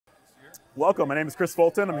Welcome, my name is Kris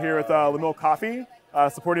Fulton. I'm here with Lamill Coffee,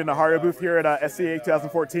 supporting the Hario booth here at SCAA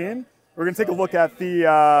 2014. We're going to take a look at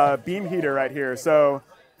the beam heater right here. So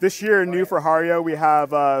this year, new for Hario, we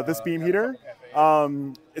have this beam heater.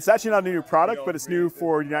 It's actually not a new product, but it's new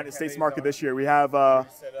for the United States market this year. We have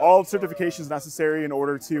all certifications necessary in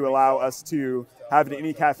order to allow us to have it in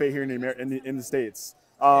any cafe here in the States.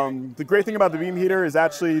 The great thing about the beam heater is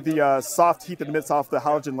actually the soft heat that emits off the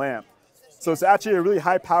halogen lamp. So it's actually a really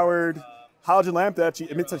high-powered halogen lamp that actually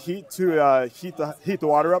emits a heat to heat the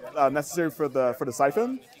water up necessary for the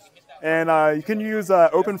siphon. And you can use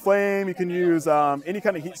open flame, you can use any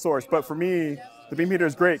kind of heat source, but for me, the beam heater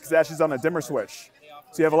is great because it actually is on a dimmer switch.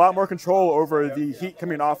 So you have a lot more control over the heat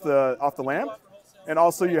coming off the lamp, and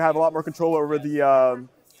also you have a lot more control over the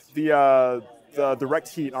direct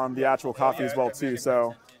heat on the actual coffee as well too.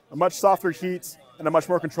 So a much softer heat and a much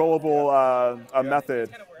more controllable method.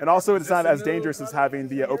 And also it's not as dangerous as having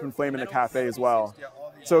the open flame in the cafe as well.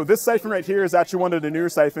 So this siphon right here is actually one of the newer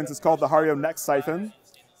siphons. It's called the Hario Next Siphon.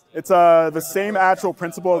 It's the same actual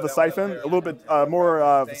principle of the siphon, a little bit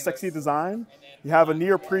more sexy design. You have a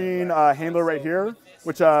neoprene handler right here,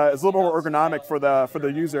 which is a little more ergonomic for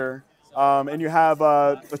the user. And you have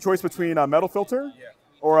a choice between a metal filter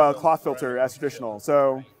or a cloth filter as traditional.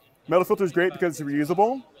 So metal filter is great because it's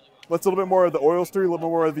reusable. Lets a little bit more of the oils through, a little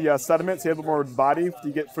bit more of the sediment, so you have a little more body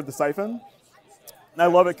you get for the siphon. And I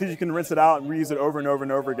love it because you can rinse it out and reuse it over and over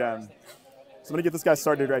and over again. So I'm going to get this guy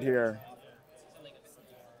started right here.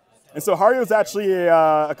 And so Hario is actually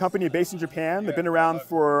a company based in Japan. They've been around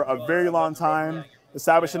for a very long time,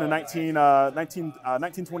 established in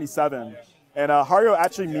 1927. And Hario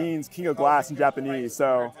actually means king of glass in Japanese.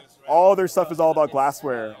 So all their stuff is all about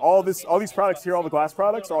glassware. All these products here, all the glass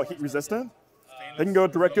products, are all heat resistant. They can go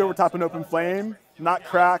directly over top an open flame, not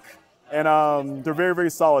crack, and they're very,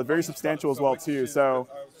 very solid, very substantial as well too. So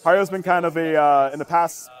Hario's been kind of in the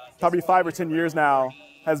past probably 5 or 10 years now,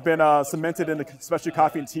 has been cemented in the especially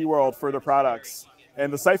coffee and tea world for their products.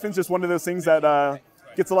 And the siphon's just one of those things that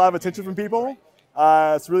gets a lot of attention from people.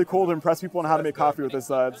 It's really cool to impress people on how to make coffee with this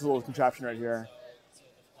little contraption right here.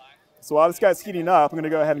 So while this guy's heating up, I'm going to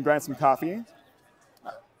go ahead and grind some coffee.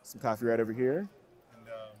 Some coffee right over here.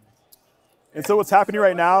 And so what's happening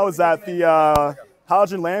right now is that the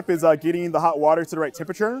halogen lamp is getting the hot water to the right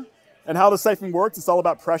temperature. And how the siphon works, it's all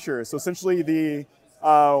about pressure. So essentially the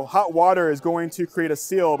hot water is going to create a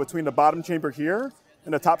seal between the bottom chamber here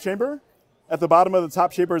and the top chamber. At the bottom of the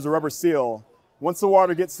top chamber is a rubber seal. Once the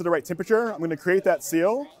water gets to the right temperature, I'm going to create that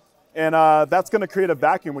seal. And that's going to create a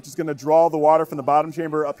vacuum, which is going to draw the water from the bottom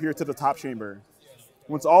chamber up here to the top chamber.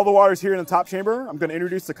 Once all the water is here in the top chamber, I'm going to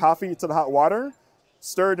introduce the coffee to the hot water,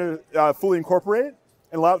 stir to fully incorporate,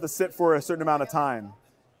 and allow it to sit for a certain amount of time.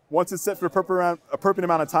 Once it's set for a appropriate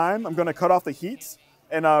amount of time, I'm going to cut off the heat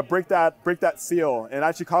and break that seal and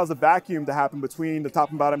actually cause a vacuum to happen between the top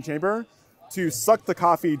and bottom chamber to suck the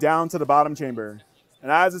coffee down to the bottom chamber.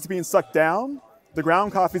 And as it's being sucked down, the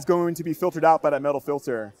ground coffee is going to be filtered out by that metal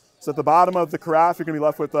filter. So at the bottom of the carafe, you're going to be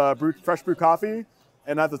left with fresh brewed coffee,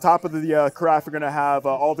 and at the top of the carafe, you're going to have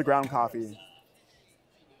all the ground coffee.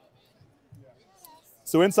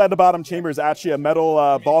 So inside the bottom chamber is actually a metal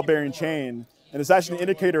ball bearing chain, and it's actually an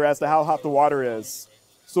indicator as to how hot the water is.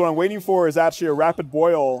 So what I'm waiting for is actually a rapid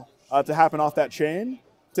boil to happen off that chain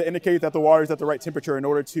to indicate that the water is at the right temperature in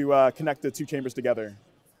order to connect the two chambers together.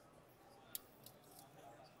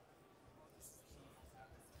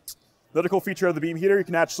 Another cool feature of the beam heater, you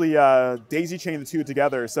can actually daisy chain the two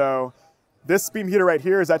together. So this beam heater right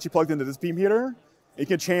here is actually plugged into this beam heater. You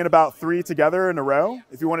can chain about 3 together in a row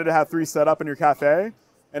if you wanted to have 3 set up in your cafe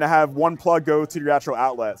and to have one plug go to your actual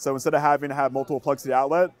outlet. So instead of having to have multiple plugs to the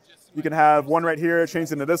outlet, you can have one right here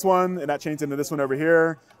chains into this one, and that chains into this one over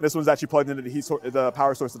here. This one's actually plugged into the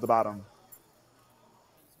power source at the bottom.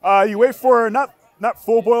 You wait for not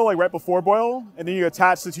full boil, like right before boil, and then you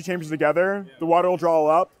attach the two chambers together. The water will draw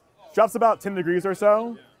up. Drops about 10 degrees or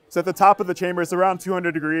so. So at the top of the chamber, it's around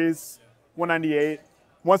 200 degrees, 198.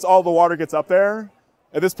 Once all the water gets up there,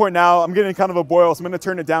 at this point now, I'm getting kind of a boil, so I'm going to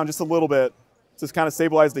turn it down just a little bit to kind of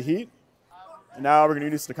stabilize the heat. And now we're going to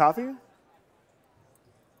introduce the coffee.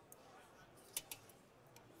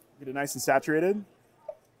 Get it nice and saturated.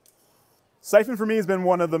 Siphon for me has been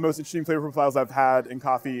one of the most interesting flavor profiles I've had in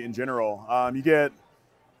coffee in general. You get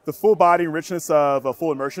the full body and richness of a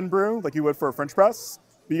full immersion brew, like you would for a French press.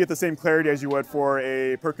 But you get the same clarity as you would for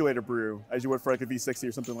a percolator brew, as you would for like a V60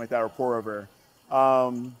 or something like that, or pour over.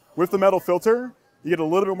 With the metal filter, you get a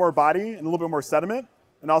little bit more body and a little bit more sediment,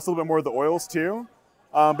 and also a little bit more of the oils too.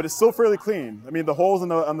 But it's still fairly clean. I mean, the holes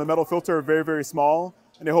on the metal filter are very, very small,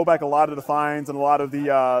 and they hold back a lot of the fines and a lot of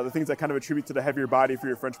the things that kind of attribute to the heavier body for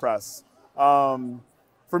your French press.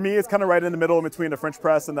 For me, it's kind of right in the middle in between the French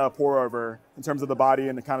press and the pour over in terms of the body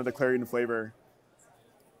and the kind of the clarity and flavor.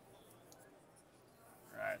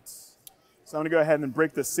 All right. So I'm going to go ahead and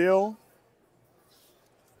break the seal.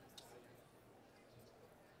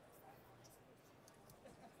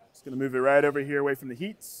 Just going to move it right over here away from the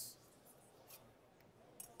heat.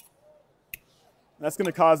 And that's going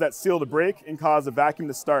to cause that seal to break and cause a vacuum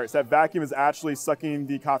to start. So that vacuum is actually sucking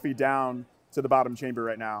the coffee down to the bottom chamber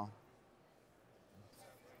right now.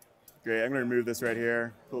 Great, I'm going to remove this right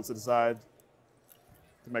here, pull it to the side.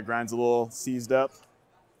 My grind's a little seized up.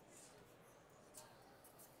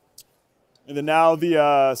 And then now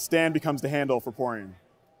the stand becomes the handle for pouring.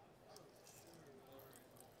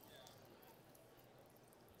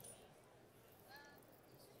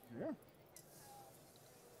 There you go.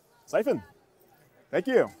 Siphon. Thank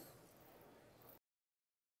you.